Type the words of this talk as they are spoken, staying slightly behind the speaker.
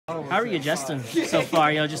How are you adjusting so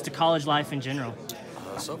far, just to college life in general?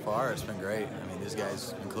 So far, it's been great. I mean, these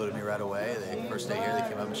guys included me right away. They first day here, they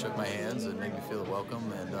came up and shook my hands and made me feel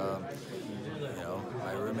welcome. And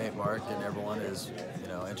my roommate Mark and everyone is,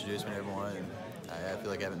 introduced me to everyone. And I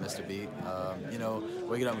feel like I haven't missed a beat.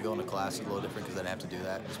 Waking up and going to class is a little different because I didn't have to do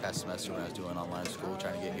that this past semester when I was doing online school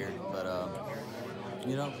trying to get here. But I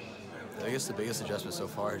guess the biggest adjustment so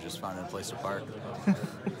far is just finding a place to park.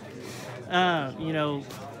 I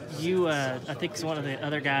think one of the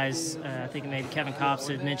other guys, I think maybe Kevin Kopps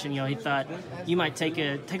had mentioned, he thought you might take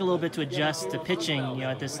a little bit to adjust to pitching,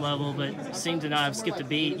 at this level, but seemed to not have skipped a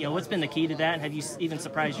beat. What's been the key to that? And have you even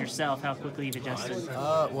surprised yourself how quickly you've adjusted?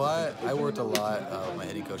 I worked a lot with my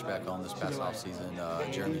hitting coach back home this past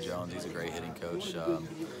offseason, Jeremy Jones. He's a great hitting coach.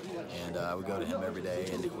 And I would go to him every day,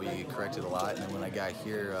 and we corrected a lot. And then when I got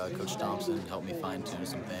here, Coach Thompson helped me fine-tune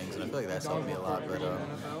some things, and I feel like that's helped me a lot. But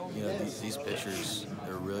these pitchers,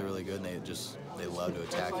 they're really, really good, and they love to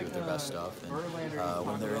attack you with their best stuff. And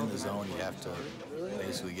when they're in the zone, you have to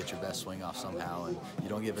basically get your best swing off somehow, and you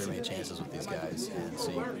don't get very many chances with these guys, and so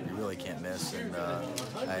you really can't miss. And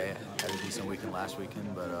I had a decent weekend last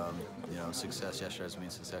weekend, but success yesterday doesn't mean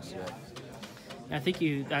success today.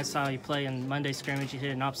 I saw you play in Monday scrimmage. You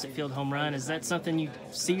hit an opposite field home run. Is that something you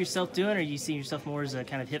see yourself doing, or do you see yourself more as a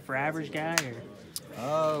kind of hit for average guy?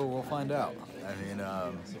 Or? We'll find out. I mean,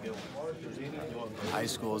 high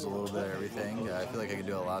school is a little bit of everything. I feel like I can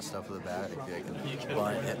do a lot of stuff with the bat. I can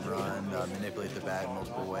bunt, hit and run, manipulate the bat in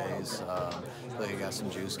multiple ways. I feel like I got some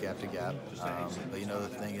juice gap to gap. But the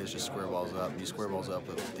thing is just square balls up. You square balls up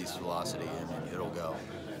with decent velocity, and it'll go.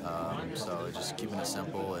 So just keeping it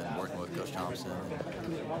simple and working with Coach Thompson.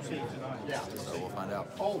 So we'll find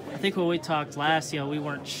out. I think when we talked last, we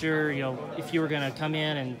weren't sure, if you were going to come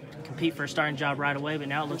in and compete for a starting job right away, but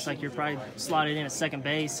now it looks like you're probably slotted in at second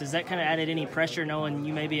base. Has that kind of added any pressure knowing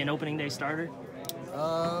you may be an opening day starter?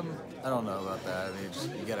 I don't know about that. I mean,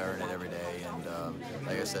 you got to earn it every day, and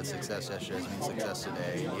like I said, success yesterday means success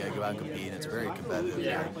today. You got to go out and compete, and it's very competitive.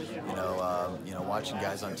 Watching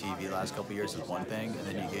guys on TV the last couple of years is one thing, and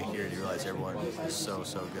then you get here and you realize everyone is so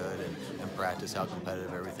good, and in practice how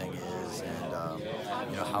competitive everything is, and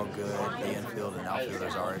how good the infield and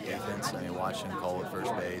outfielders are at defense. I mean, watching Cole at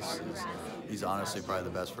first base he's honestly probably the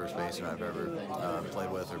best first baseman I've ever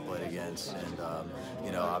played with or played against, and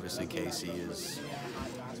obviously Casey is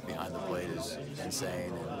behind the plate is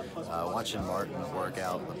insane. And watching Martin work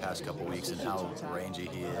out the past couple weeks and how rangy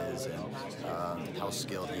he is, and how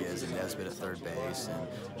skilled he is, and Nesbitt at third base,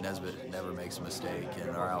 and Nesbitt never makes a mistake, and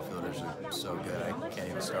our outfielders are so good I can't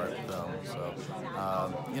even start with them. So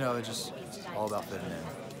it's all about fitting in.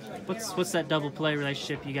 What's that double play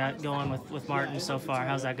relationship you got going with Martin so far?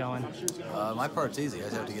 How's that going? My part's easy. I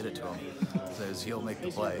just have to get it to him. Says he'll make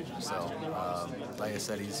the play. So, like I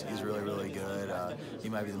said, he's really, really good. He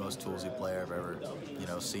might be the most toolsy player I've ever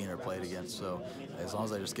seen or played against. So as long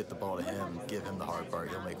as I just get the ball to him, give him the hard part,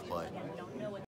 he'll make the play.